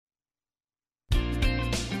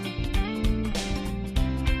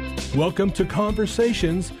Welcome to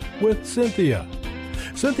Conversations with Cynthia.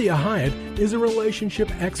 Cynthia Hiett is a relationship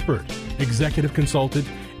expert, executive consultant,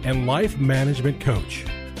 and life management coach.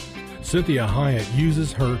 Cynthia Hiett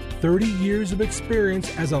uses her 30 years of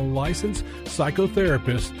experience as a licensed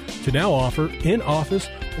psychotherapist to now offer in-office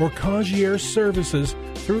or concierge services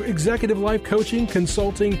through executive life coaching,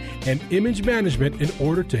 consulting, and image management in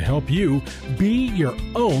order to help you be your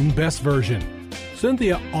own best version.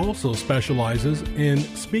 Cynthia also specializes in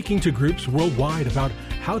speaking to groups worldwide about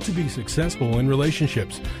how to be successful in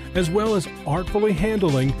relationships, as well as artfully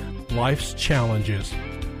handling life's challenges.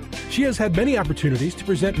 She has had many opportunities to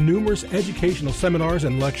present numerous educational seminars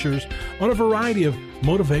and lectures on a variety of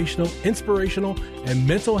motivational, inspirational, and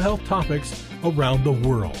mental health topics around the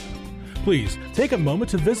world. Please take a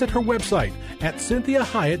moment to visit her website at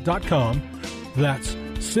CynthiaHiett.com. That's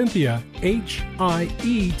Cynthia, Hiett.com.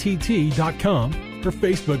 Her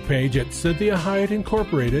Facebook page at Cynthia Hiett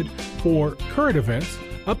Incorporated for current events,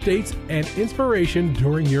 updates, and inspiration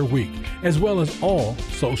during your week, as well as all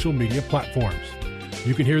social media platforms.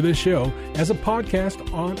 You can hear this show as a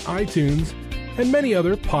podcast on iTunes and many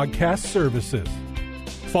other podcast services.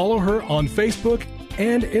 Follow her on Facebook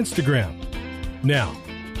and Instagram. Now,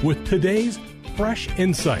 with today's fresh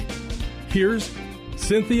insight, here's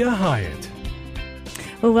Cynthia Hiett.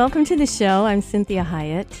 Well, welcome to the show. I'm Cynthia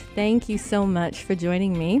Hiett. Thank you so much for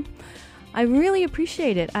joining me. I really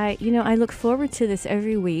appreciate it. I look forward to this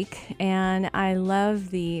every week, and I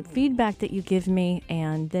love the feedback that you give me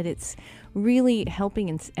and that it's really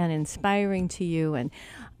helping and inspiring to you. And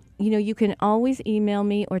you can always email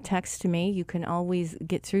me or text me. You can always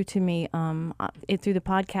get through to me through the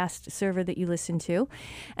podcast server that you listen to.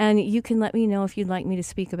 And you can let me know if you'd like me to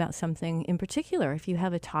speak about something in particular, if you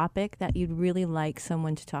have a topic that you'd really like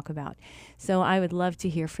someone to talk about. So I would love to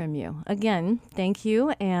hear from you. Again, thank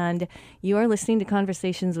you. And you are listening to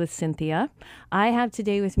Conversations with Cynthia. I have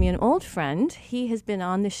today with me an old friend. He has been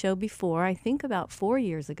on the show before, I think about 4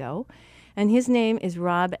 years ago. And his name is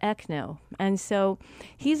Rob Eckno. And so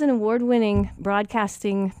he's an award-winning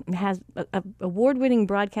broadcasting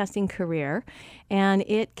career, and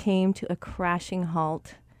it came to a crashing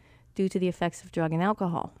halt due to the effects of drug and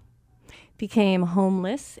alcohol. Became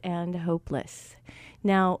homeless and hopeless.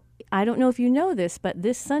 Now, I don't know if you know this, but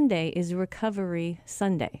this Sunday is Recovery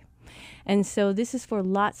Sunday. And so this is for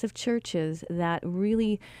lots of churches that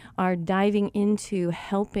really are diving into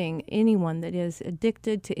helping anyone that is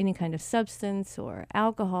addicted to any kind of substance or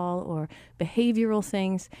alcohol or behavioral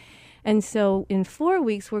things. And so in 4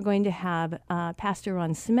 weeks, we're going to have Pastor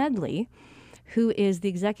Ron Smedley, who is the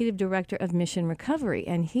executive director of Mission Recovery.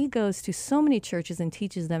 And he goes to so many churches and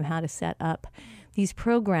teaches them how to set up these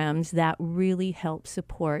programs that really help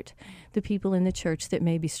support the people in the church that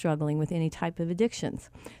may be struggling with any type of addictions.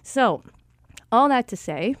 So, all that to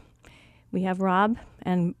say, we have Rob.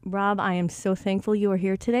 And Rob, I am so thankful you are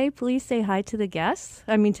here today. Please say hi to the guests.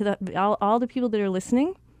 To all the people that are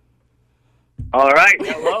listening. All right.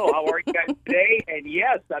 Hello. How are you guys today? And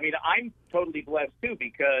yes, I'm totally blessed too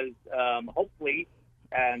because hopefully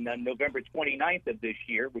on November 29th of this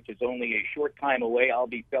year, which is only a short time away, I'll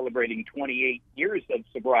be celebrating 28 years of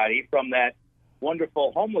sobriety from that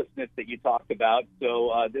wonderful homelessness that you talked about.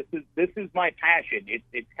 So this is my passion.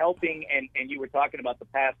 It's helping, and you were talking about the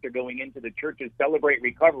pastor going into the churches. Celebrate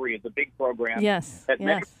Recovery is a big program that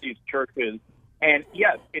many of these churches. And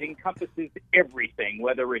yes, it encompasses everything,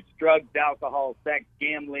 whether it's drugs, alcohol, sex,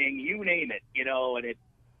 gambling, you name it, and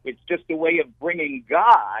it's just a way of bringing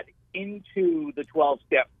God into the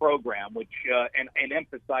 12-step program, which and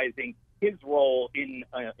emphasizing his role in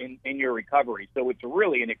your recovery. So it's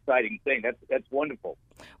really an exciting thing. That's wonderful.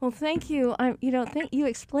 Well, thank you. You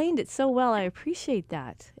explained it so well. I appreciate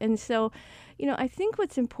that. And so, I think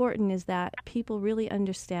what's important is that people really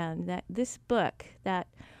understand that this book that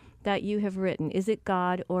you have written, Is It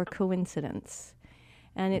God or Coincidence?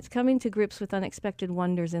 And it's coming to grips with unexpected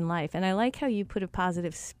wonders in life. And I like how you put a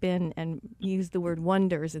positive spin and use the word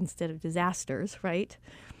wonders instead of disasters, right?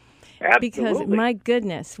 Absolutely. Because, my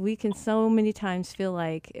goodness, we can so many times feel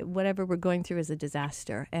like whatever we're going through is a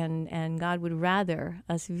disaster. And God would rather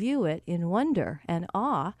us view it in wonder and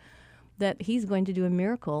awe that he's going to do a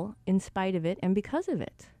miracle in spite of it and because of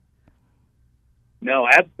it. No,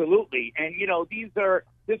 absolutely. And,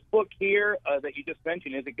 this book here that you just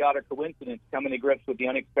mentioned, Is It God or Coincidence? Coming to Grips with the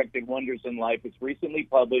Unexpected Wonders in Life. It's recently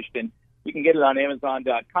published, and you can get it on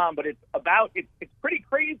Amazon.com. But it's pretty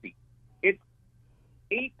crazy. It's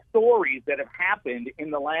 8 stories that have happened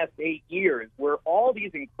in the last 8 years where all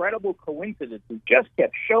these incredible coincidences just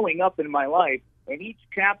kept showing up in my life. And each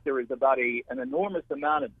chapter is about an enormous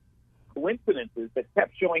amount of coincidences that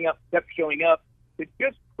kept showing up to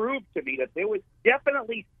just prove to me that there was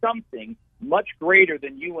definitely something much greater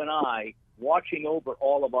than you and I watching over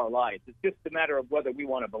all of our lives. It's just a matter of whether we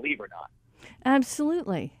want to believe or not.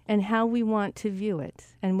 Absolutely. And how we want to view it,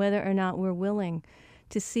 and whether or not we're willing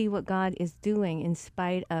to see what God is doing in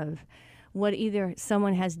spite of what either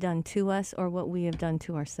someone has done to us or what we have done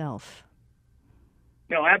to ourselves.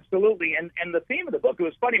 No, absolutely. And the theme of the book, it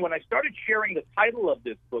was funny, when I started sharing the title of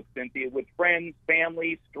this book, Cynthia, with friends,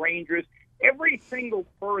 family, strangers, every single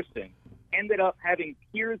person ended up having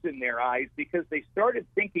tears in their eyes because they started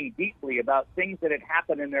thinking deeply about things that had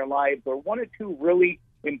happened in their lives, or one or two really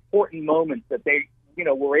important moments that they,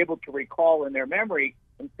 were able to recall in their memory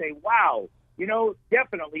and say, wow,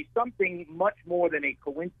 definitely something much more than a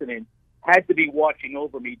coincidence had to be watching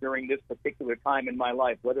over me during this particular time in my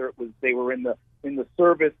life, whether it was they were in the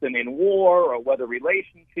service and in war, or whether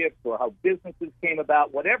relationships or how businesses came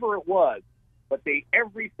about, whatever it was. But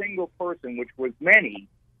every single person, which was many,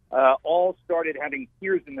 all started having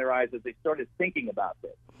tears in their eyes as they started thinking about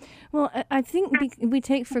this. Well, I think we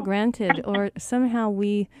take for granted, or somehow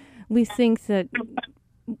we think that,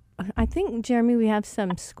 I think, Jeremy, we have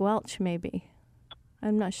some squelch maybe.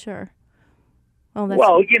 I'm not sure. Oh, that's,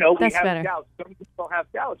 we have better. Doubts. Some people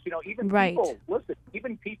have doubts. Even right.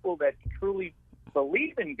 Even people that truly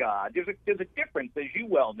believe in God, there's a difference, as you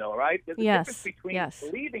well know, right? There's a difference between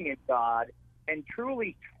believing in God and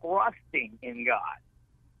truly trusting in God,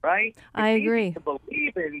 right? I agree. Easy to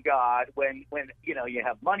believe in God when you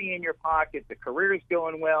have money in your pocket, the career's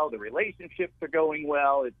going well, the relationships are going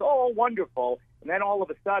well, it's all wonderful, and then all of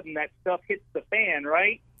a sudden that stuff hits the fan,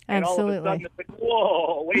 right? And Absolutely. all of a sudden it's like,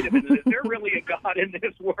 whoa, wait a minute, is there really a God in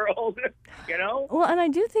this world? Well, and I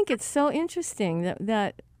do think it's so interesting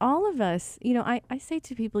that all of us, I say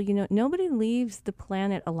to people, nobody leaves the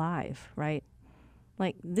planet alive, right?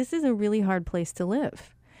 Like, this is a really hard place to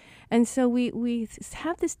live. And so we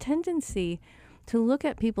have this tendency to look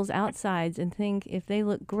at people's outsides and think if they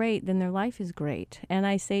look great, then their life is great. And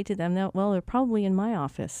I say to them, well, they're probably in my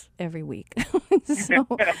office every week.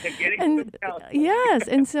 Yes.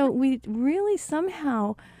 And so we really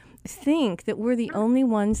somehow think that we're the only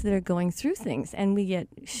ones that are going through things. And we get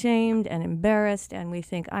shamed and embarrassed. And we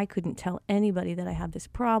think, I couldn't tell anybody that I have this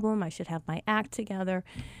problem. I should have my act together.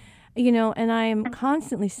 And I am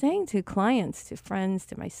constantly saying to clients, to friends,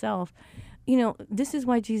 to myself, this is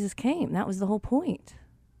why Jesus came. That was the whole point.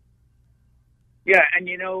 Yeah, and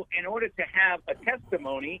in order to have a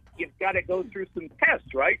testimony, you've got to go through some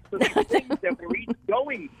tests, right? So the things that we're each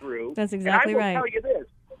going through. That's exactly right. And I will tell you this.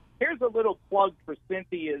 Here's a little plug for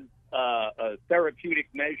Cynthia's therapeutic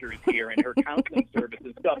measures here and her counseling service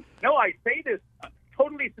and stuff. No, I say this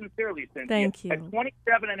totally sincerely, Cynthia. Thank you. At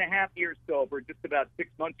 27 and a half years sober, just about 6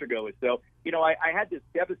 months ago or so, I had this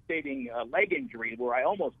devastating leg injury where I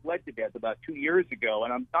almost bled to death about 2 years ago,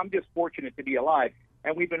 and I'm just fortunate to be alive.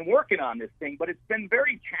 And we've been working on this thing, but it's been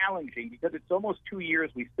very challenging because it's almost 2 years.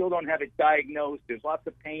 We still don't have it diagnosed. There's lots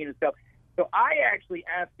of pain and stuff. So I actually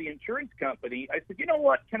asked the insurance company, I said, you know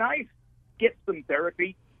what, can I get some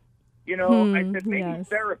therapy? I said, maybe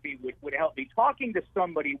therapy would help me. Talking to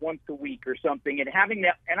somebody once a week or something and having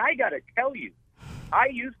that. And I got to tell you, I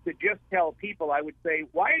used to just tell people, I would say,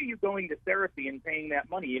 why are you going to therapy and paying that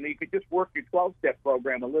money? You could just work your 12-step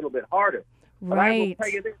program a little bit harder. But I will tell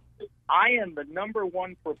you this, I am the number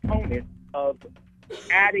one proponent of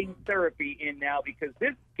adding therapy in now because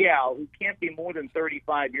this gal, who can't be more than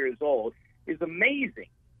 35 years old, is amazing.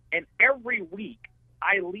 And every week,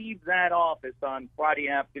 I leave that office on Friday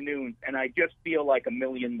afternoons, and I just feel like $1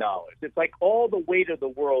 million. It's like all the weight of the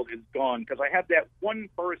world is gone because I have that one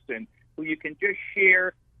person who you can just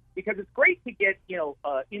share. Because it's great to get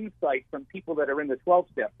insight from people that are in the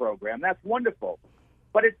 12-step program. That's wonderful,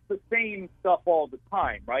 but it's the same stuff all the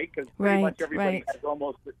time, right? Because pretty much everybody has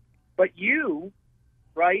almost. But you,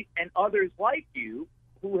 right, and others like you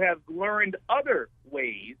who have learned other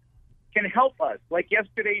ways can help us. Like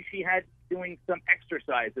yesterday, she had doing some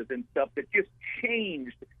exercises and stuff that just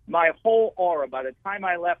changed my whole aura. By the time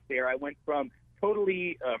I left there, I went from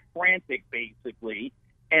totally frantic, basically,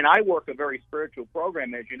 and I work a very spiritual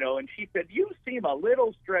program, as you know, and she said, you seem a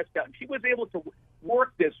little stressed out. And she was able to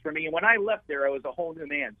work this for me, and when I left there, I was a whole new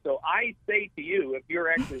man. So I say to you, if you're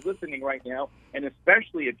actually listening right now, and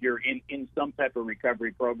especially if you're in some type of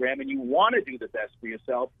recovery program and you want to do the best for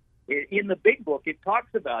yourself, in the big book, it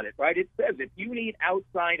talks about it, right? It says if you need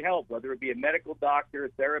outside help, whether it be a medical doctor, a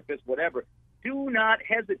therapist, whatever, do not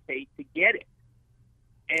hesitate to get it.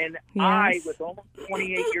 And I, with almost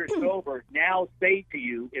 28 years sober, now say to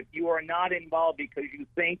you, if you are not involved because you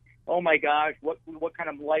think, oh my gosh, what kind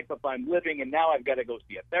of life if I'm living, and now I've got to go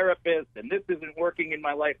see a therapist, and this isn't working in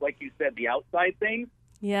my life, like you said, the outside things.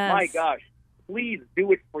 Yes. My gosh, please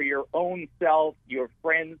do it for your own self, your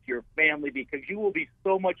friends, your family, because you will be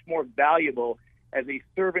so much more valuable as a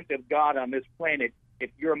servant of God on this planet if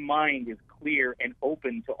your mind is clear and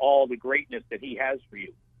open to all the greatness that He has for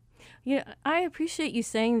you. I appreciate you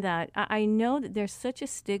saying that. I know that there's such a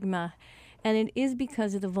stigma, and it is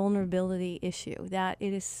because of the vulnerability issue, that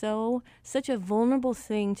it is such a vulnerable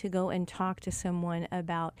thing to go and talk to someone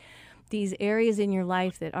about these areas in your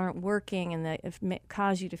life that aren't working and that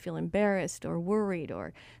cause you to feel embarrassed or worried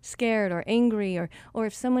or scared or angry, or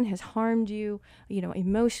if someone has harmed you,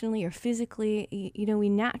 emotionally or physically. We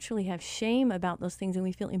naturally have shame about those things, and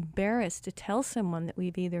we feel embarrassed to tell someone that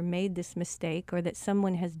we've either made this mistake or that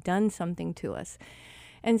someone has done something to us.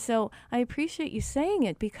 And so I appreciate you saying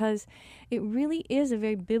it, because it really is a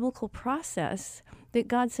very biblical process that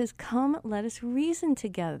God says, come, let us reason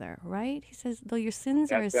together, right? He says, though your sins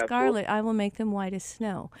are as scarlet, I will make them white as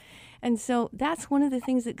snow. And so that's one of the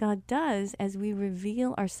things that God does as we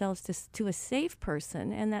reveal ourselves to a safe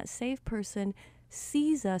person, and that safe person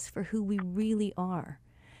sees us for who we really are,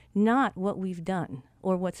 not what we've done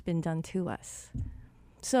or what's been done to us.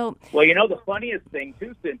 So, well, the funniest thing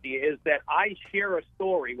too, Cynthia, is that I share a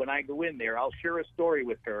story when I go in there. I'll share a story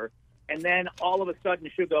with her, and then all of a sudden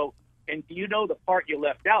she'll go, and do you know the part you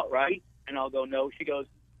left out, right? And I'll go, no. She goes,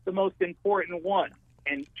 the most important one.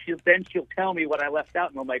 And she'll tell me what I left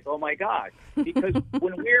out, and I'm like, oh my gosh. Because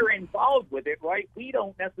when we're involved with it, right, we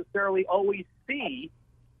don't necessarily always see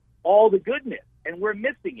all the goodness, and we're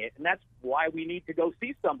missing it. And that's why we need to go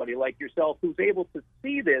see somebody like yourself who's able to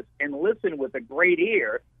see this and listen with a great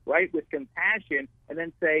ear, right, with compassion, and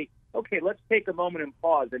then say, okay, let's take a moment and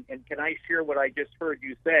pause, and can I share what I just heard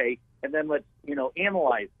you say, and then let's,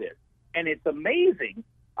 analyze this. And it's amazing.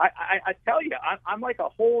 I tell you, I'm like a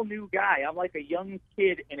whole new guy. I'm like a young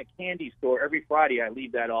kid in a candy store. Every Friday I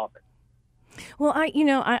leave that office. Well,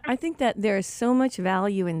 I think that there's so much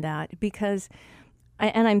value in that, because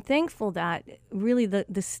I'm thankful that really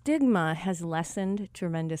the stigma has lessened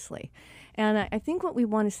tremendously. And I think what we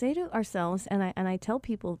want to say to ourselves, and I tell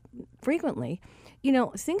people frequently,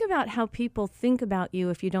 think about how people think about you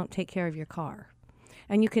if you don't take care of your car.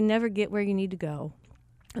 And you can never get where you need to go.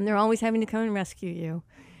 And they're always having to come and rescue you.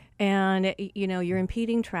 And, you're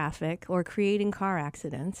impeding traffic or creating car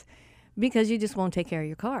accidents because you just won't take care of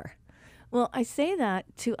your car. Well, I say that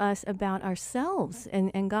to us about ourselves,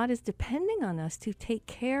 and God is depending on us to take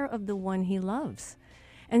care of the one He loves.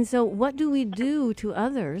 And so what do we do to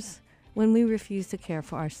others when we refuse to care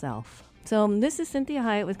for ourselves? So this is Cynthia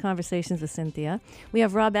Hiett with Conversations with Cynthia. We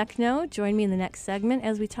have Rob Eckno. Join me in the next segment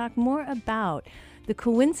as we talk more about the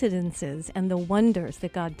coincidences and the wonders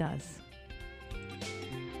that God does.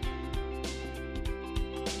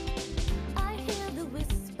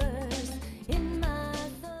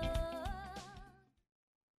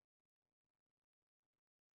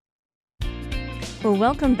 Well,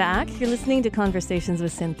 welcome back. You're listening to Conversations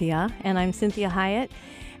with Cynthia, and I'm Cynthia Hiett.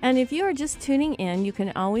 And if you are just tuning in, you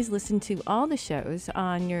can always listen to all the shows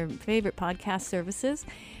on your favorite podcast services.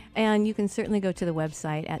 And you can certainly go to the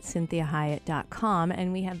website at cynthiahiett.com,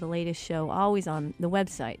 and we have the latest show always on the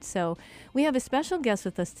website. So we have a special guest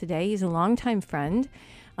with us today. He's a longtime friend.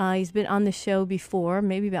 He's been on the show before,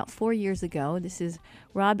 maybe about 4 years ago. This is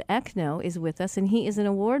Rob Eckno is with us, and he is an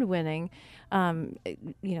award-winning,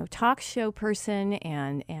 talk show person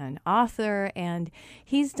and author, and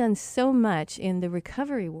he's done so much in the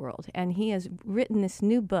recovery world. And he has written this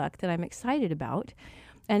new book that I'm excited about,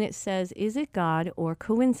 and it says, "Is it God or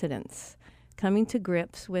coincidence? Coming to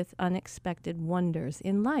grips with unexpected wonders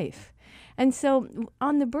in life." And so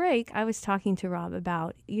on the break, I was talking to Rob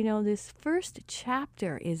about, this first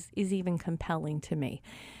chapter is even compelling to me.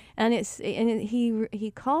 And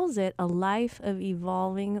he calls it a life of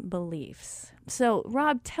evolving beliefs. So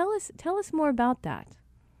Rob, tell us more about that.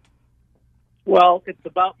 Well, it's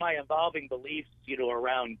about my evolving beliefs,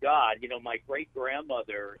 around God. My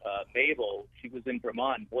great-grandmother, Mabel, she was in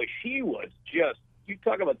Vermont. Boy, she was just, you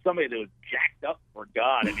talk about somebody that was jacked up for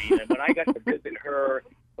God. I mean, and when I got to visit her,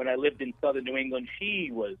 when I lived in southern New England, she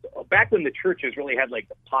was, back when the churches really had like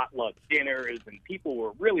the potluck dinners and people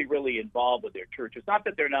were really, really involved with their churches. Not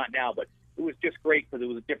that they're not now, but it was just great because it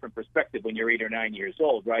was a different perspective when you're 8 or 9 years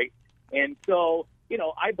old, right? And so,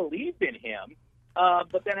 I believed in him.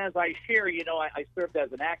 But then as I share, I served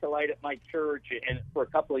as an acolyte at my church and for a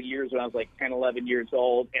couple of years when I was like 10, 11 years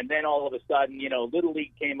old. And then all of a sudden, Little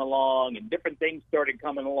League came along and different things started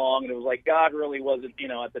coming along. And it was like God really wasn't,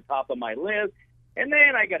 at the top of my list. And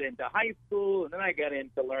then I got into high school, and then I got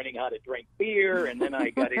into learning how to drink beer, and then I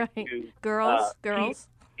got right. into girls.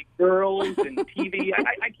 Girls and TV.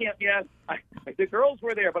 I can't. Yeah, the girls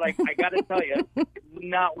were there, but I got to tell you,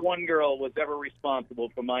 not one girl was ever responsible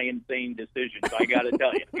for my insane decisions. I got to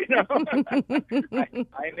tell you,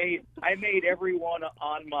 I made everyone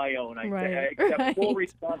on my own. I accept full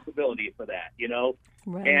responsibility for that.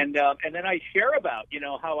 Right. And then I share about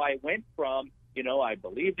how I went from I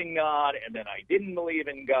believed in God, and then I didn't believe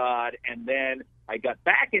in God, and then I got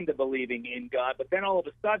back into believing in God, but then all of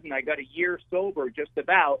a sudden I got a year sober just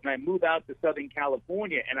about, and I moved out to Southern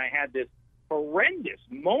California, and I had this horrendous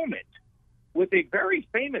moment with a very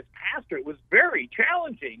famous pastor. It was very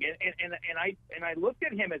challenging, and I looked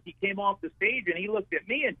at him as he came off the stage, and he looked at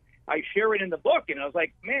me, and I share it in the book, and I was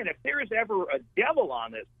like, man, if there is ever a devil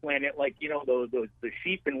on this planet, like the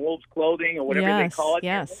sheep in wolf's clothing or whatever they call it,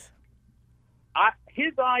 yes.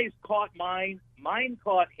 His eyes caught mine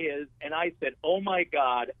caught his, and I said, oh, my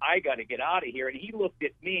God, I got to get out of here. And he looked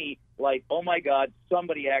at me like, oh, my God,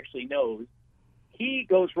 somebody actually knows. He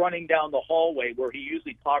goes running down the hallway where he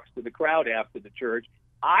usually talks to the crowd after the church.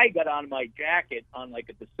 I got on my jacket on like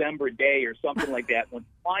a December day or something like that, went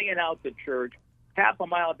flying out to church, half a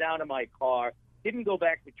mile down to my car, didn't go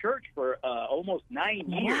back to church for almost 9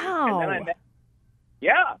 years. Wow. And then I met.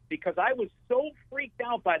 Yeah, because I was so freaked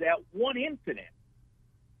out by that one incident.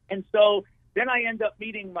 And so then I end up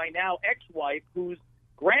meeting my now ex-wife, whose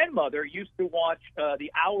grandmother used to watch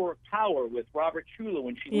The Hour of Power with Robert Shula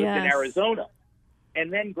when she lived in Arizona.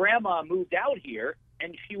 And then Grandma moved out here,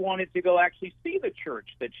 and she wanted to go actually see the church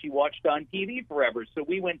that she watched on TV forever. So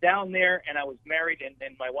we went down there, and I was married, and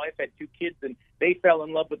my wife had 2 kids, and they fell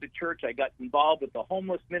in love with the church. I got involved with the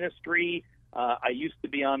homeless ministry. I used to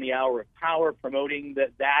be on The Hour of Power promoting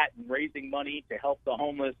that and raising money to help the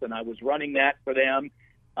homeless, and I was running that for them.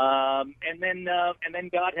 And then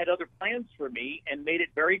God had other plans for me and made it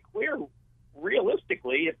very clear,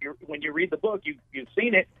 realistically, when you read the book, you've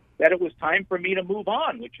seen it, that it was time for me to move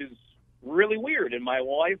on, which is really weird. And my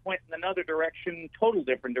wife went in another direction, total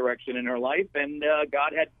different direction in her life, and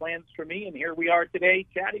God had plans for me, and here we are today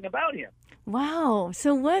chatting about him. Wow.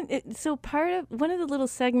 So one of the little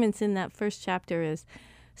segments in that first chapter is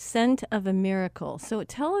Scent of a Miracle. So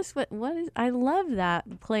tell us what is, I love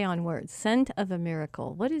that play on words, Scent of a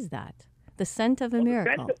Miracle. What is that? The Scent of a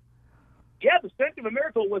Miracle. The Scent of a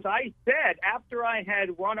Miracle was, I said, after I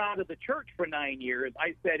had run out of the church for 9 years,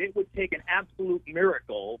 I said it would take an absolute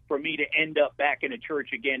miracle for me to end up back in a church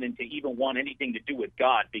again and to even want anything to do with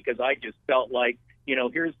God, because I just felt like,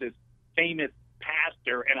 here's this famous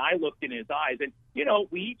pastor, and I looked in his eyes, and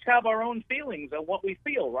we each have our own feelings on what we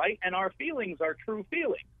feel, right? And our feelings are true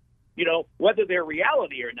feelings, whether they're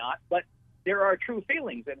reality or not, but there are true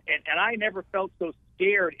feelings, and I never felt so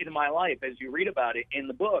scared in my life as you read about it in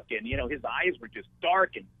the book. And his eyes were just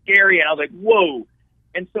dark and scary, and I was like, whoa.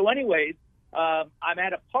 And so anyways, I'm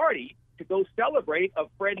at a party to go celebrate a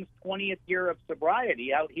friend's 20th year of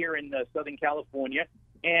sobriety out here in Southern California.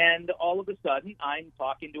 And all of a sudden, I'm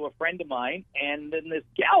talking to a friend of mine, and then this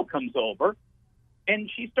gal comes over, and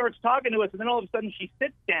she starts talking to us, and then all of a sudden she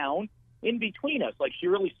sits down in between us, like she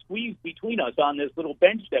really squeezed between us on this little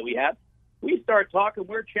bench that we have. We start talking,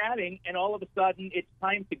 we're chatting, and all of a sudden it's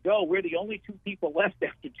time to go. We're the only 2 people left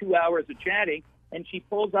after 2 hours of chatting, and she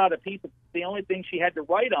pulls out a piece of, the only thing she had to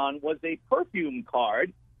write on was a perfume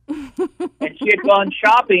card, and she had gone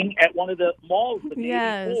shopping at one of the malls the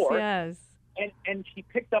day before. Yes. And she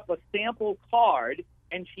picked up a sample card,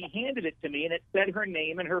 and she handed it to me, and it said her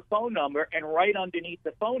name and her phone number, and right underneath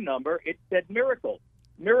the phone number, it said Miracle.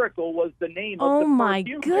 Miracle was the name of the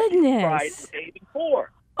perfume that she tried the day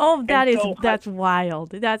before. Oh, that's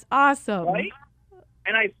wild. That's awesome. Right?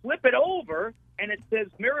 And I flip it over, and it says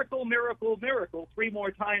Miracle, Miracle, Miracle 3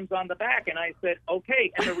 more times on the back, and I said,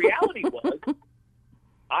 okay. And the reality was,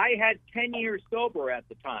 I had 10 years sober at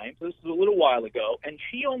the time, so this was a little while ago, and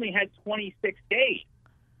she only had 26 days.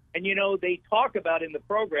 And, they talk about in the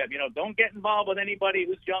program, don't get involved with anybody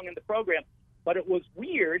who's young in the program. But it was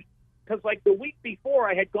weird because, like, the week before,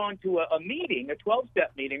 I had gone to a meeting, a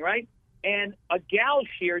 12-step meeting, right? And a gal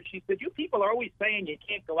shared, she said, you people are always saying you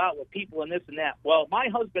can't go out with people and this and that. Well, my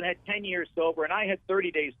husband had 10 years sober, and I had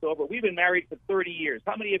 30 days sober. We've been married for 30 years.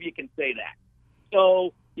 How many of you can say that?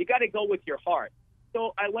 So you got to go with your heart.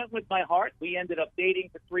 So I went with my heart. We ended up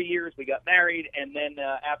dating for 3 years. We got married, and then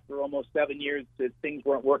after almost 7 years, things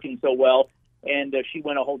weren't working so well, and she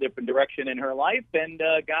went a whole different direction in her life, and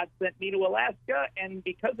God sent me to Alaska, and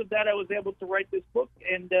because of that, I was able to write this book,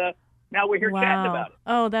 and now we're here chatting about it.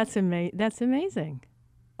 Oh, that's amazing.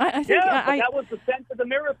 I think that was the sense of the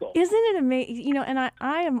miracle. Isn't it amazing? And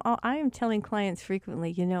I am telling clients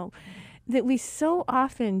frequently, that we so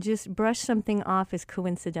often just brush something off as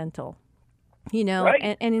coincidental.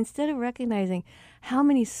 Right. And instead of recognizing how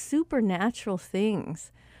many supernatural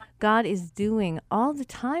things God is doing all the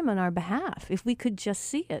time on our behalf, if we could just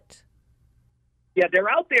see it. Yeah, they're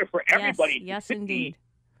out there for everybody Yes, to see, indeed.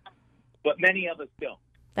 but many of us don't.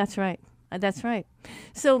 That's right. That's right.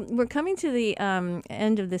 So we're coming to the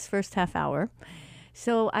end of this first half hour.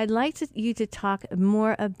 So I'd like you to talk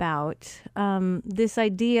more about this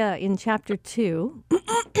idea in chapter 2,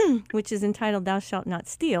 which is entitled Thou Shalt Not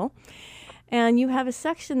Steal. And you have a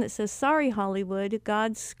section that says, sorry, Hollywood,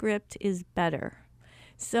 God's script is better.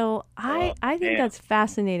 So I think that's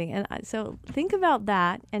fascinating. And so think about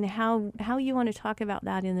that and how you want to talk about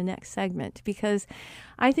that in the next segment, because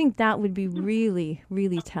I think that would be really,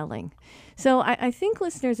 really telling. So I think,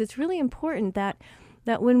 listeners, it's really important that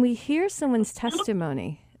when we hear someone's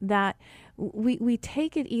testimony, that we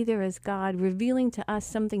take it either as God revealing to us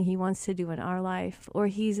something he wants to do in our life, or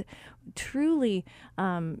he's truly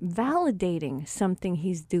validating something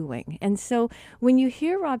he's doing. And so when you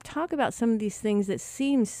hear Rob talk about some of these things that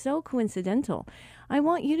seem so coincidental, I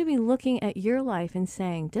want you to be looking at your life and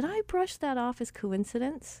saying, did I brush that off as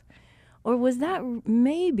coincidence? Or was that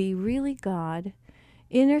maybe really God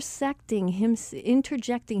interjecting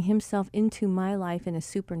himself into my life in a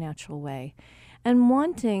supernatural way and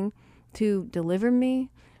wanting to deliver me,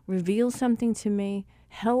 reveal something to me,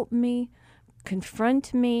 help me,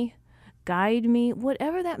 confront me, guide me,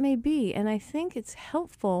 whatever that may be. And I think it's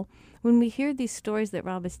helpful when we hear these stories that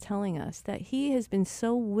Rob is telling us, that he has been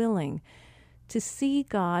so willing to see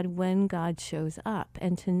God when God shows up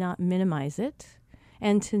and to not minimize it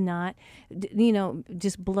and to not,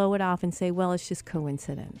 just blow it off and say, well, it's just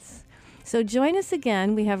coincidence. So join us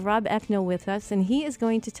again. We have Rob Eckno with us, and he is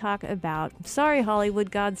going to talk about, sorry,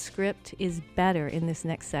 Hollywood, God's script is better in this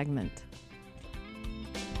next segment.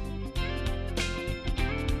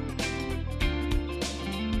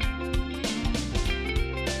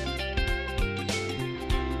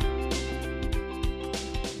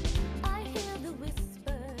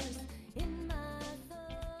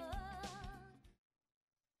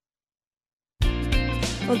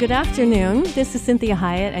 Well, good afternoon. This is Cynthia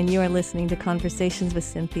Hiett, and you are listening to Conversations with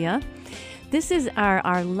Cynthia. This is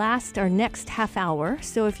our next half hour.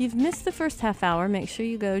 So if you've missed the first half hour, make sure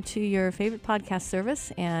you go to your favorite podcast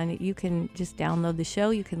service, and you can just download the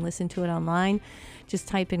show. You can listen to it online. Just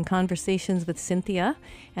type in Conversations with Cynthia,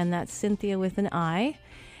 and that's Cynthia with an I.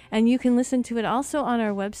 And you can listen to it also on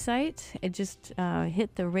our website. Just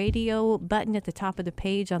hit the radio button at the top of the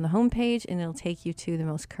page on the home page, and it'll take you to the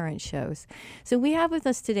most current shows. So we have with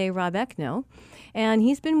us today Rob Eckno, and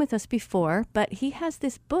he's been with us before, but he has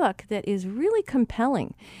this book that is really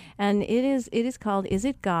compelling, and it is called Is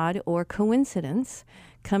It God or Coincidence?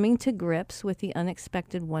 Coming to Grips with the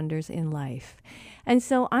Unexpected Wonders in Life. And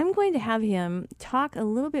so I'm going to have him talk a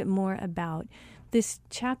little bit more about this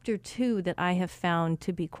chapter 2 that I have found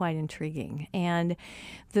to be quite intriguing. And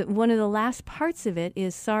one of the last parts of it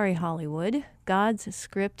is, sorry, Hollywood, God's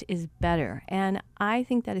script is better. And I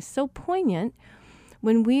think that is so poignant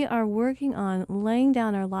when we are working on laying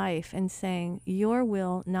down our life and saying, your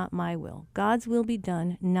will, not my will. God's will be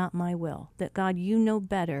done, not my will. That God, you know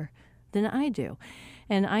better than I do.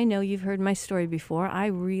 And I know you've heard my story before. I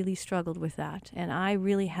really struggled with that. And I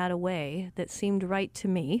really had a way that seemed right to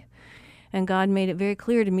me. And God made it very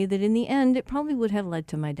clear to me that in the end, it probably would have led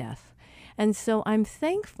to my death. And so I'm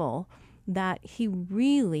thankful that he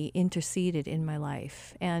really interceded in my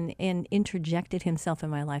life and interjected himself in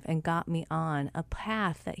my life and got me on a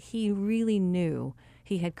path that he really knew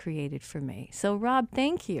he had created for me. So, Rob,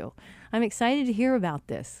 thank you. I'm excited to hear about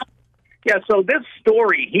this. Yeah, so this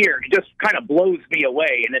story here just kind of blows me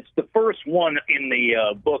away, and it's the first one in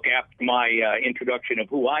the book after my introduction of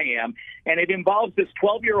who I am, and it involves this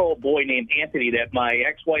 12-year-old boy named Anthony that my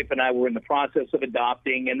ex-wife and I were in the process of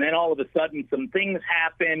adopting, and then all of a sudden some things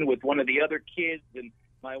happened with one of the other kids, and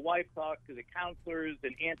my wife talked to the counselors,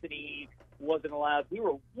 and Anthony wasn't allowed. We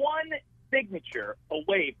were one signature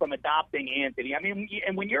away from adopting Anthony. I mean,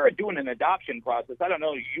 and when you're doing an adoption process, I don't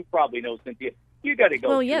know, you probably know, Cynthia, you got to go.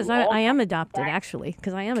 Well, yes, I am adopted, actually,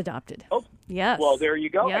 because I am adopted. Oh, yes. Well, there you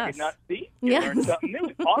go. Yes. I did not see. You learned something new.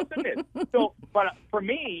 It's awesome. So, but for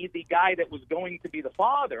me, the guy that was going to be the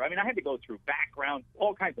father, I mean, I had to go through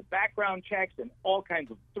all kinds of background checks and all kinds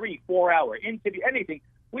of 3-4 hour interview, anything.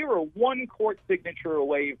 We were one court signature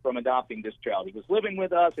away from adopting this child. He was living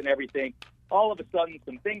with us and everything. All of a sudden,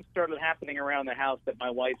 some things started happening around the house that my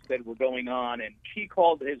wife said were going on, and she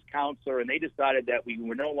called his counselor, and they decided that we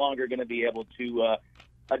were no longer going to be able to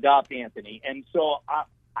adopt Anthony. And so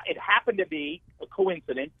it happened to be a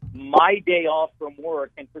coincidence, my day off from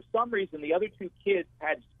work, and for some reason the other two kids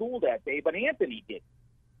had school that day, but Anthony didn't.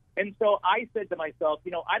 And so I said to myself,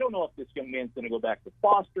 I don't know if this young man's going to go back to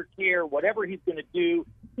foster care, whatever he's going to do.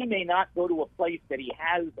 He may not go to a place that he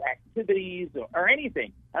has activities or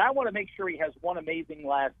anything. And I want to make sure he has one amazing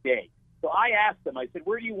last day. So I asked him, I said,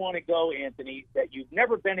 where do you want to go, Anthony, that you've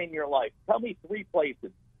never been in your life? Tell me 3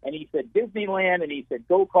 places. And he said Disneyland, and he said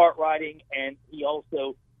go-kart riding, and he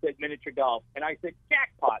also said miniature golf. And I said,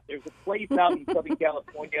 jackpot. There's a place out in Southern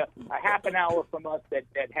California, a half an hour from us, that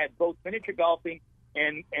had both miniature golfing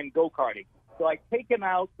and go-karting. So I take him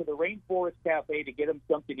out to the Rainforest Cafe to get him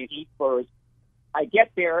something to eat first. I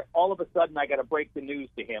get there, all of a sudden I got to break the news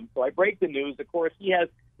to him. So I break the news. Of course, he has,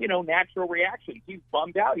 natural reactions. He's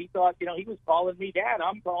bummed out. He thought, he was calling me dad.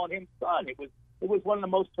 I'm calling him son. It was one of the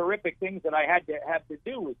most terrific things that I had to have to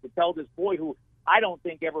do, was to tell this boy who I don't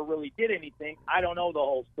think ever really did anything. I don't know the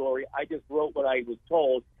whole story. I just wrote what I was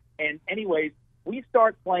told. And anyways, we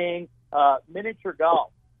start playing miniature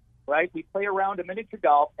golf, right? We play around a miniature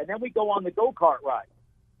golf, and then we go on the go-kart ride.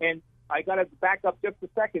 And I got to back up just a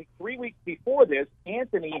second. 3 weeks before this,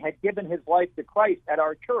 Anthony had given his life to Christ at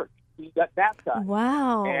our church. He got baptized.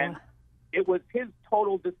 Wow. And it was his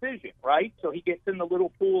total decision, right? So he gets in the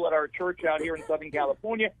little pool at our church out here in Southern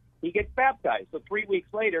California. He gets baptized. So 3 weeks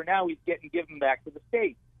later, now he's getting given back to the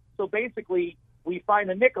States. So basically, we find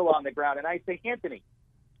a nickel on the ground, and I say, Anthony,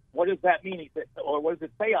 what does that mean? He said, or what does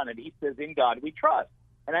it say on it? He says, in God we trust.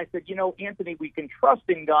 And I said, Anthony, we can trust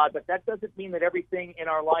in God, but that doesn't mean that everything in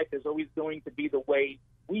our life is always going to be the way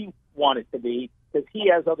we want it to be, because he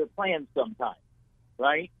has other plans sometimes,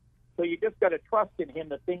 right? So you just got to trust in him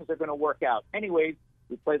that things are going to work out. Anyways,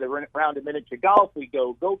 we play the round of miniature golf. We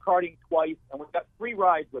go go-karting twice, and we got 3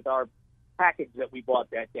 rides with our package that we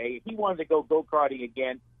bought that day. He wanted to go go-karting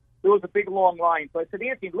again. There was a big, long line. So I said,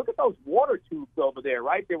 Anthony, look at those water tubes over there,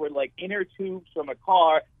 right? They were like inner tubes from a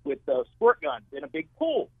car with squirt guns in a big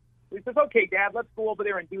pool. So he says, okay, Dad, let's go over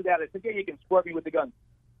there and do that. I said, yeah, you can squirt me with the guns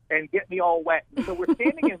and get me all wet. So we're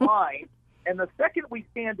standing in line, and the second we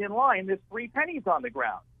stand in line, there's 3 pennies on the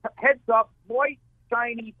ground. Heads up, white,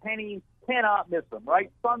 shiny pennies, cannot miss them,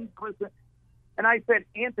 right? Sun, and I said,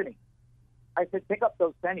 Anthony, pick up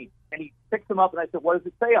those pennies. And he picks them up, and I said, what does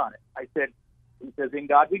it say on it? He says, in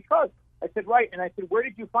God we trust. I said, right. And I said, where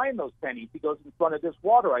did you find those pennies? He goes, in front of this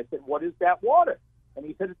water. I said, what is that water? And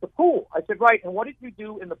he said, it's a pool. I said, right. And what did you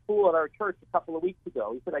do in the pool at our church a couple of weeks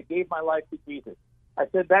ago? He said, I gave my life to Jesus. I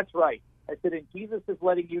said, that's right. I said, and Jesus is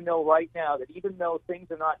letting you know right now that even though things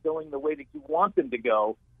are not going the way that you want them to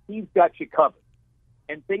go, he's got you covered.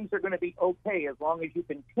 And things are going to be okay as long as you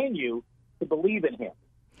continue to believe in him.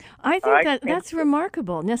 I think that's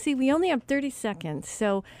remarkable. Now, see, we only have 30 seconds.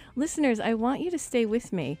 So, listeners, I want you to stay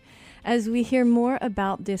with me as we hear more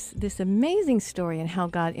about this amazing story and how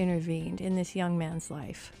God intervened in this young man's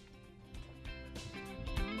life.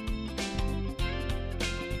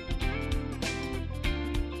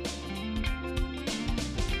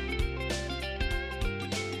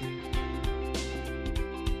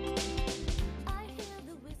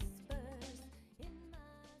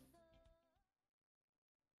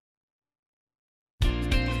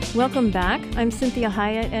 Welcome back. I'm Cynthia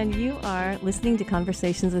Hiett, and you are listening to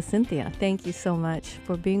Conversations with Cynthia. Thank you so much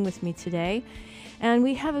for being with me today. And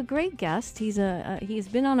we have a great guest. He's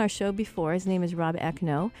been on our show before. His name is Rob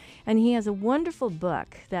Eckno, and he has a wonderful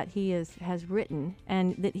book that he has written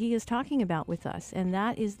and that he is talking about with us. And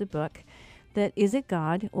that is the book that Is It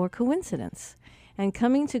God or Coincidence? And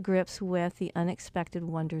coming to grips with the unexpected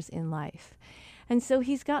wonders in life. And so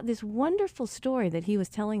he's got this wonderful story that he was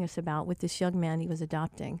telling us about with this young man he was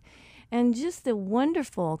adopting. And just the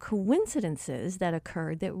wonderful coincidences that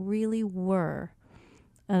occurred that really were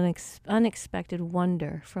an unexpected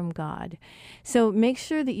wonder from God. So make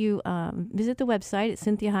sure that you visit the website at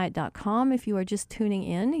cynthiahiett.com. If you are just tuning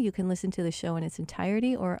in, you can listen to the show in its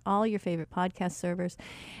entirety or all your favorite podcast servers.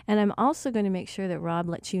 And I'm also going to make sure that Rob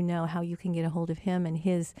lets you know how you can get a hold of him and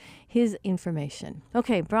his information.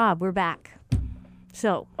 Okay, Rob, we're back.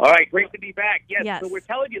 So, all right, great to be back. Yes. So we're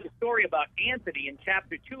telling you the story about Anthony in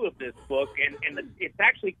chapter 2 of this book, and it's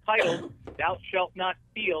actually titled "Thou Shalt Not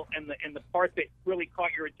Steal." And the part that really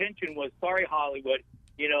caught your attention was, "Sorry, Hollywood,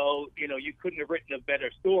 you couldn't have written a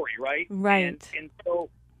better story, right?" Right.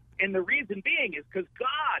 And the reason being is because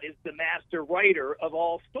God is the master writer of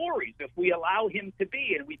all stories. If we allow Him to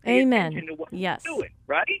be, and we pay attention to what He's doing,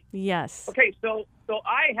 right? Yes. Okay, so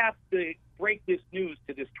I have to break this news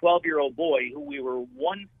to this 12-year-old boy who we were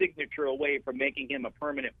one signature away from making him a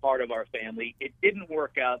permanent part of our family. It didn't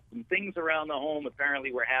work out. Some things around the home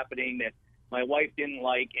apparently were happening that my wife didn't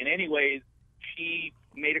like. And anyways, she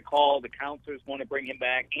made a call. The counselors want to bring him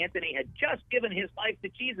back. Anthony had just given his life to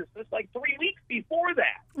Jesus just like 3 weeks before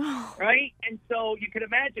that, right? And so you can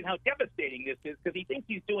imagine how devastating this is because he thinks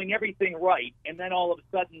he's doing everything right, and then all of a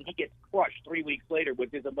sudden he gets crushed 3 weeks later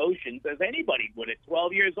with his emotions, as anybody would at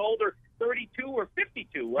 12 years old or 32 or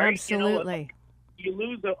 52, right? Absolutely. You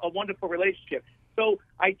lose a wonderful relationship. So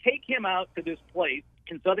I take him out to this place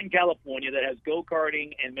in Southern California that has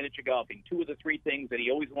go-karting and miniature golfing, 2 of the 3 things that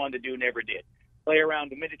he always wanted to do, never did. Play around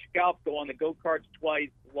the miniature golf, go on the go-karts twice,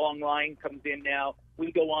 long line comes in now.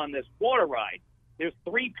 We go on this water ride. There's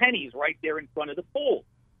 3 pennies right there in front of the pool,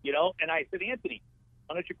 and I said, Anthony,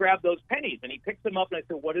 why don't you grab those pennies? And he picks them up, and I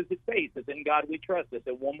said, what does it say? He says, in God we trust. I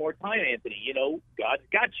said, one more time, Anthony, God's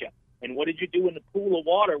got you. And what did you do in the pool of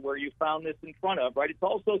water where you found this in front of, right? It's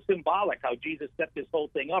also symbolic how Jesus set this whole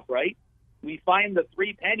thing up, right? We find the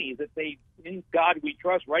 3 pennies that say, in God we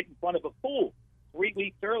trust, right in front of a pool. 3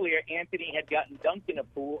 weeks earlier, Anthony had gotten dunked in a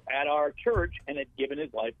pool at our church and had given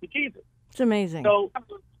his life to Jesus. It's amazing. So,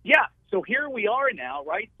 yeah. So here we are now,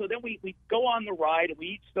 right? So then we go on the ride, and we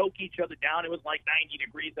each soak each other down. It was like 90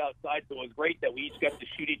 degrees outside, so it was great that we each got to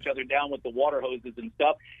shoot each other down with the water hoses and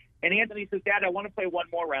stuff. And Anthony says, Dad, I want to play one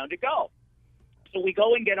more round of golf. So we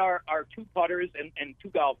go and get our 2 putters and 2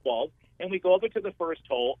 golf balls, and we go over to the first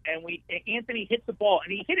hole, and Anthony hits the ball,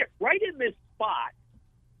 and he hit it right in this spot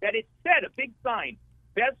that it said, a big sign,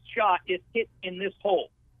 best shot is hit in this hole.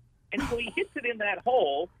 And so he hits it in that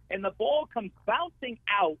hole, and the ball comes bouncing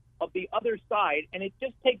out of the other side, and it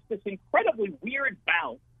just takes this incredibly weird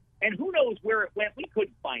bounce, and who knows where it went. We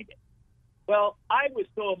couldn't find it. Well, I was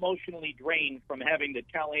so emotionally drained from having to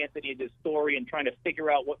tell Anthony this story and trying to figure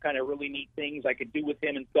out what kind of really neat things I could do with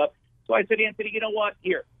him and stuff. So I said, Anthony, you know what?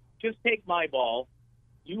 Here, just take my ball.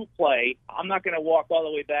 You play. I'm not going to walk all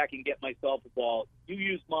the way back and get myself a ball. You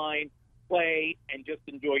use mine, play, and just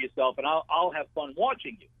enjoy yourself, and I'll have fun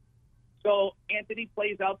watching you. So Anthony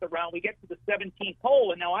plays out the round. We get to the 17th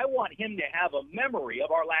hole, and now I want him to have a memory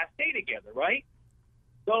of our last day together, right?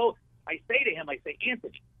 So I say to him,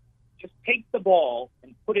 Anthony, just take the ball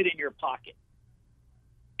and put it in your pocket.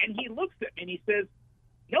 And he looks at me and he says,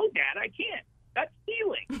 no, Dad, I can't. That's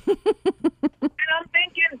stealing. And I'm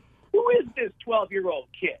thinking, who is this 12-year-old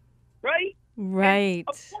kid, right? Right.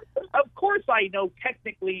 Of course I know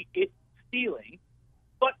technically it's stealing,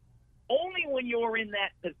 but only when you're in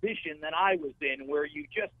that position that I was in where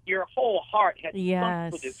your whole heart had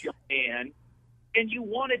sunk for this young man, and you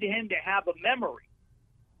wanted him to have a memory.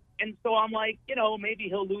 And so I'm like, maybe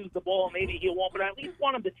he'll lose the ball, maybe he won't, but I at least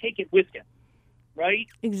want him to take it with him, right?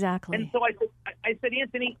 Exactly. And so I said,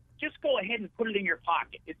 Anthony, just go ahead and put it in your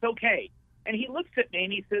pocket. It's okay. And he looks at me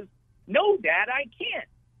and he says, no, Dad, I can't.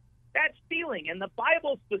 That's stealing. And the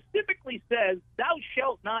Bible specifically says, thou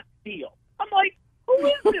shalt not steal. I'm like, who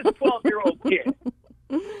is this 12-year-old kid?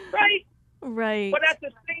 Right? Right. But at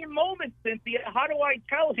the same moment, Cynthia, how do I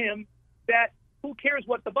tell him that who cares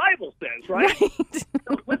what the Bible says, right?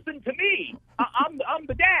 So listen to me. I'm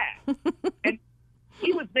the dad. And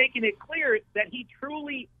he was making it clear that he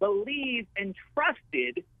truly believed and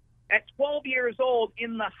trusted at 12 years old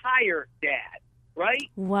in the higher dad, right?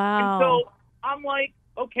 Wow. And so I'm like,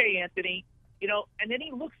 okay, Anthony, and then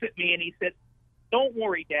he looks at me and he said, don't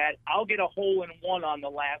worry, Dad, I'll get a hole-in-one on the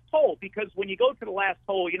last hole, because when you go to the last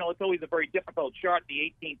hole, it's always a very difficult shot,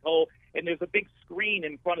 the 18th hole, and there's a big screen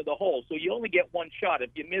in front of the hole, so you only get one shot. If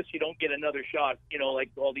you miss, you don't get another shot,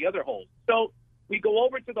 like all the other holes. So we go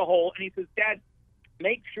over to the hole, and he says, Dad,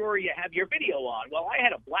 make sure you have your video on. Well, I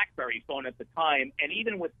had a BlackBerry phone at the time, and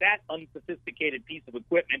even with that unsophisticated piece of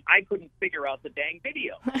equipment, I couldn't figure out the dang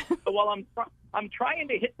video. So while I'm trying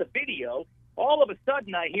to hit the video, all of a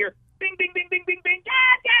sudden I hear, bing, bing, bing, bing, bing, bing,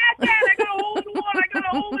 Dad, I got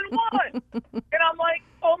a hole-in-one, And I'm like,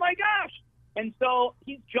 oh, my gosh. And so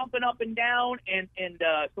he's jumping up and down, and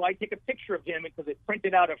so I take a picture of him because it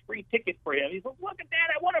printed out a free ticket for him. He's like, look at Dad,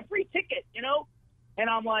 I won a free ticket, And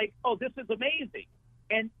I'm like, oh, this is amazing.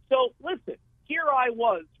 And so, listen, here I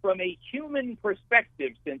was from a human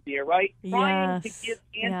perspective, Cynthia, right? Trying to give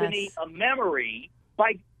Anthony a memory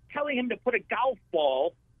by telling him to put a golf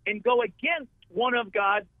ball and go against one of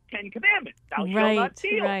God's 10 commandments. Thou shalt not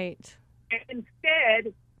steal. Right. And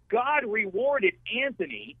instead, God rewarded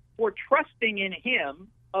Anthony for trusting in him,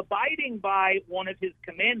 abiding by one of his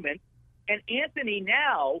commandments. And Anthony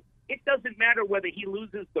now, it doesn't matter whether he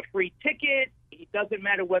loses the free ticket. It doesn't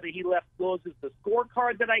matter whether he loses the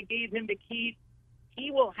scorecard that I gave him to keep. He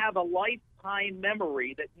will have a lifetime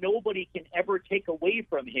memory that nobody can ever take away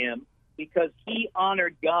from him, because he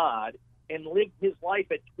honored God and lived his life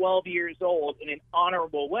at 12 years old in an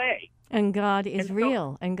honorable way. And God is And so-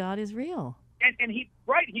 real. And God is real. And he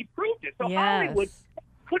proved it. So Yes. Hollywood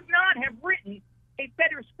could not have written a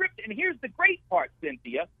better script. And here's the great part,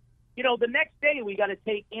 Cynthia. You know, the next day we got to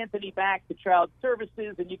take Anthony back to Child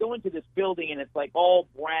Services, and you go into this building, and it's like all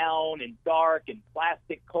brown and dark and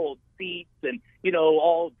plastic cold seats and, you know,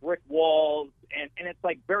 all brick walls, and it's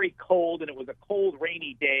like very cold, and it was a cold,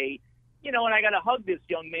 rainy day. You know, and I got to hug this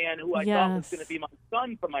young man who I thought was Yes. going to be my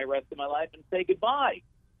son for my rest of my life and say goodbye.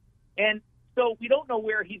 And so we don't know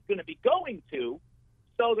where he's going to be going to.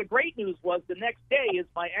 So the great news was the next day is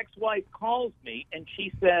my ex-wife calls me, and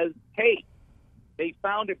she says, hey, they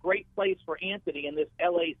found a great place for Anthony in this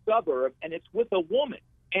L.A. suburb, and it's with a woman.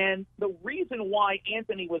 And the reason why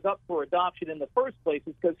Anthony was up for adoption in the first place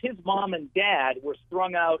is because his mom and dad were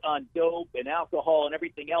strung out on dope and alcohol and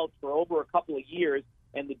everything else for over a couple of years,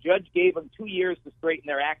 and the judge gave them 2 years to straighten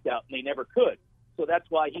their act out, and they never could. So that's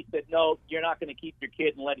why he said, no, you're not going to keep your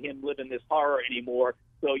kid and let him live in this horror anymore,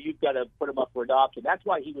 so you've got to put him up for adoption. That's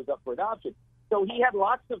why he was up for adoption. So he had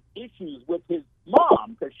lots of issues with his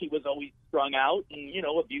mom because she was always strung out and, you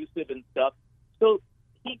know, abusive and stuff. So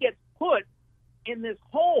he gets put in this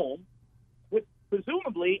home with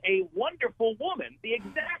presumably a wonderful woman, the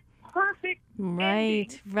exact perfect ending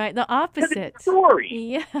Right. The to the opposite. story.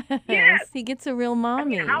 Yes. Yes. He gets a real I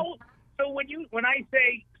mommy. mean, so when I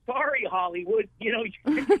say, sorry, Hollywood, you know, you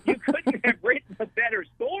couldn't have written a better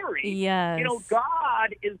story. Yes. You know,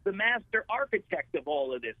 God is the master architect of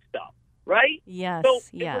all of this stuff, right? Yes. So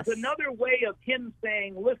Yes. it was another way of him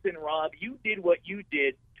saying, listen, Rob, you did what you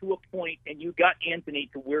did to a point, and you got Anthony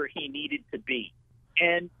to where he needed to be.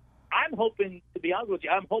 And I'm hoping, to be honest with you,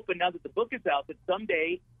 I'm hoping now that the book is out that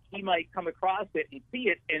someday he might come across it and see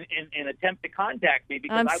it and attempt to contact me,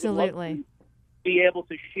 because I would Absolutely. love to be able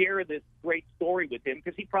to share this great story with him,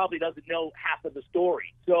 because he probably doesn't know half of the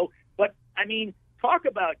story. So, but, I mean, talk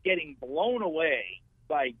about getting blown away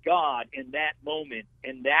by God in that moment,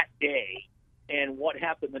 in that day, and what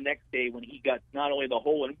happened the next day when he got not only the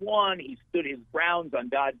hole-in-one, he stood his grounds on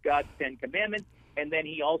God's Ten Commandments, and then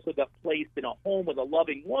he also got placed in a home with a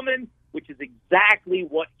loving woman, which is exactly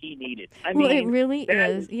what he needed. I Well, mean, it really that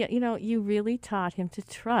is. Yeah, you know, you really taught him to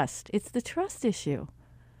trust. It's the trust issue.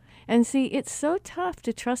 And see, it's so tough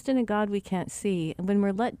to trust in a God we can't see when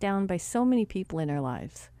we're let down by so many people in our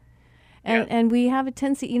lives. And Yes. and we have a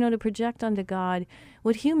tendency, you know, to project onto God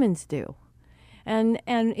what humans do. And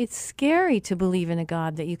it's scary to believe in a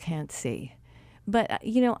God that you can't see. But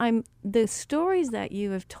you know, the stories that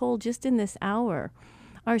you have told just in this hour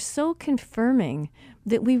are so confirming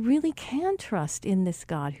that we really can trust in this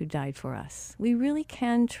God who died for us. We really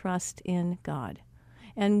can trust in God.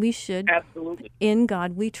 And we should. absolutely. In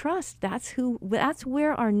God we trust. That's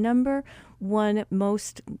where our number one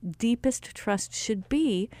most deepest trust should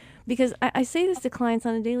be. Because I say this to clients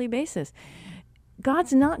on a daily basis.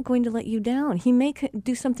 God's not going to let you down. He may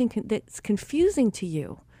do something that's confusing to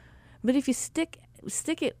you, but if you stick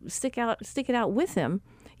it out with him,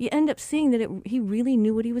 you end up seeing that he really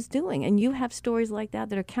knew what he was doing. And you have stories like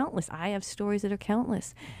that are countless. I have stories that are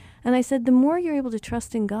countless. And I said, the more you're able to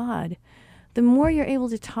trust in God, the more you're able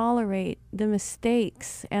to tolerate the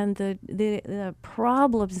mistakes and the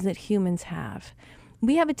problems that humans have.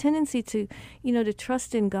 We have a tendency to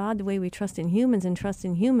trust in God the way we trust in humans, and trust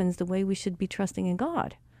in humans the way we should be trusting in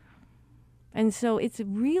God. And so it's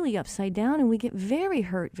really upside down, and we get very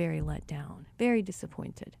hurt, very let down, very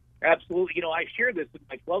disappointed. Absolutely. You know, I share this with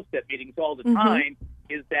my 12-step meetings all the Mm-hmm. time,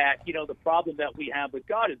 is that, you know, the problem that we have with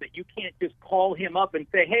God is that you can't just call him up and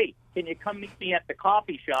say, hey, can you come meet me at the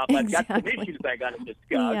coffee shop? I've got some Exactly. issues I got to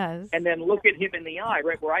discuss. Yes. And then look at him in the eye,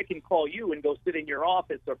 right, where I can call you and go sit in your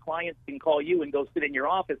office, or clients can call you and go sit in your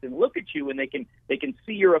office and look at you, and they can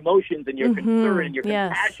see your emotions and your concern and your Yes.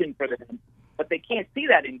 compassion for them. But they can't see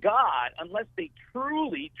that in God unless they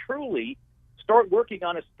truly, truly start working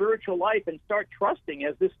on a spiritual life and start trusting,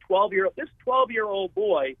 as this 12-year-old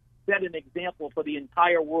boy set an example for the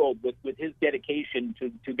entire world with his dedication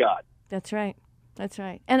to God. That's right. That's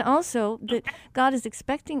right. And also that God is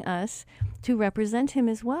expecting us to represent him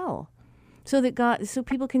as well. So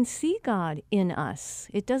people can see God in us.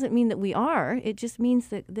 It doesn't mean that we are. It just means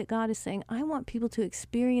that God is saying, I want people to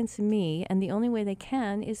experience me, and the only way they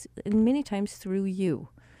can is many times through you.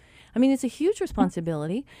 I mean, it's a huge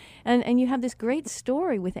responsibility, and you have this great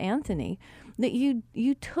story with Anthony that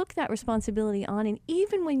you took that responsibility on, and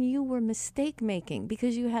even when you were mistake-making,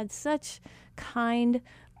 because you had such kind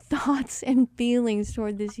thoughts and feelings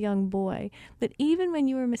toward this young boy, that even when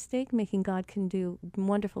you were mistake-making, God can do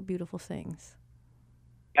wonderful, beautiful things.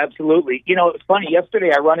 Absolutely. You know, it's funny.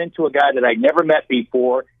 Yesterday I run into a guy that I'd never met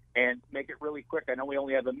before, And make it really quick, I know we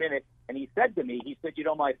only have a minute, and he said to me,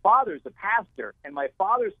 my father's a pastor, and my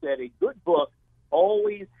father said a good book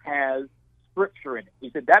always has scripture in it. He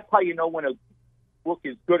said, that's how you know when a book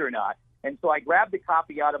is good or not. And so I grabbed a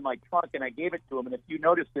copy out of my trunk, and I gave it to him. And if you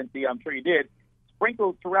noticed, Cynthia, I'm sure you did,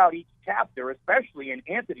 sprinkled throughout each chapter, especially in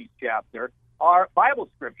Anthony's chapter, are Bible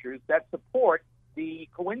scriptures that support the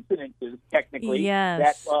coincidences, technically,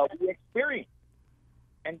 that we experience.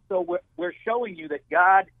 And so we're showing you that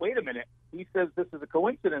God, wait a minute, he says this is a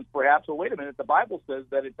coincidence perhaps, well, wait a minute, the Bible says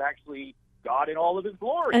that it's actually God in all of his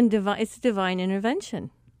glory. And it's divine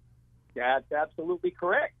intervention. That's absolutely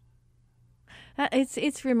correct.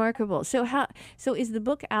 It's remarkable. So is the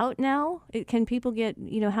book out now? Can people get,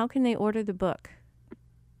 how can they order the book?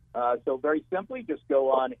 So very simply, just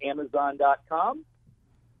go on Amazon.com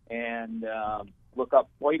and look up.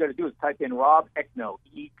 All you got to do is type in Rob Ekno,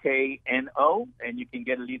 E-K-N-O, and you can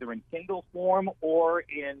get it either in Kindle form or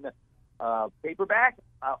in paperback.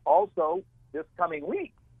 Also, this coming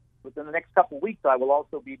week, within the next couple of weeks, I will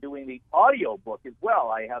also be doing the audio book as well.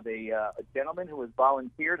 I have a gentleman who has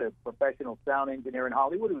volunteered, a professional sound engineer in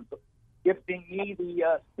Hollywood, who's gifting me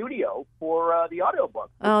the studio for the audio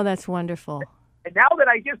book. Oh, that's wonderful. And now that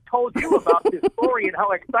I just told you about this story and how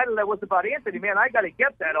excited I was about Anthony, man, I got to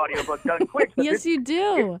get that audiobook done quick. Yes, you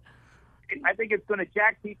do. I think it's going to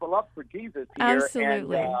jack people up for Jesus here.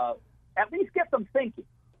 Absolutely. And at least get them thinking.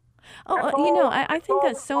 Oh, I think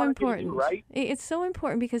that's so important. Do, right? It's so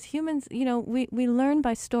important because humans, we learn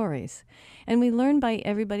by stories, and we learn by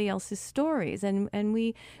everybody else's stories, and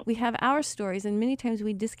we have our stories, and many times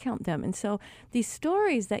we discount them. And so these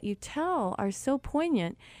stories that you tell are so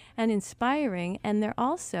poignant and inspiring, and they're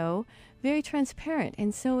also very transparent.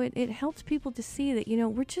 And so it helps people to see that,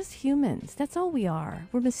 we're just humans. That's all we are.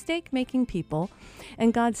 We're mistake-making people,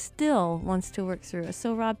 and God still wants to work through us.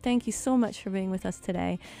 So, Rob, thank you so much for being with us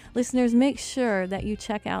today. Listeners, make sure that you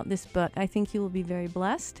check out this book. I think you will be very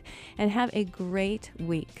blessed, and have a great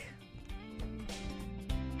week.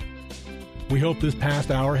 We hope this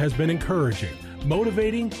past hour has been encouraging,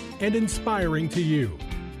 motivating, and inspiring to you.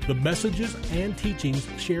 The messages and teachings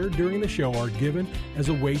shared during the show are given as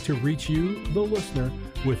a way to reach you, the listener,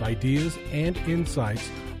 with ideas and insights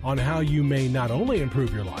on how you may not only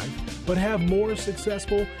improve your life, but have more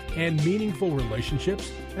successful and meaningful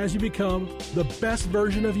relationships as you become the best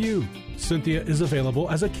version of you. Cynthia is available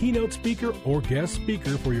as a keynote speaker or guest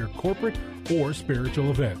speaker for your corporate or spiritual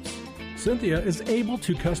events. Cynthia is able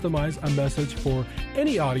to customize a message for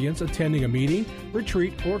any audience attending a meeting,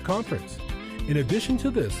 retreat, or conference. In addition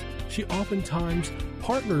to this, she oftentimes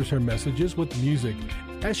partners her messages with music,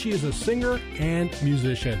 as she is a singer and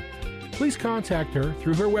musician. Please contact her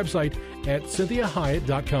through her website at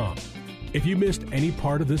CynthiaHyatt.com. If you missed any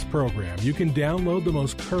part of this program, you can download the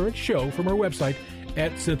most current show from her website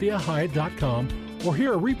at CynthiaHyatt.com or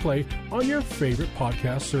hear a replay on your favorite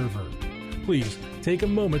podcast server. Please take a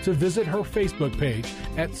moment to visit her Facebook page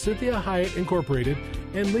at Cynthia Hyatt Incorporated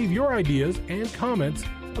and leave your ideas and comments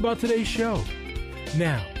about today's show.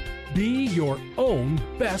 Now, be your own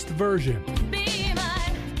best version.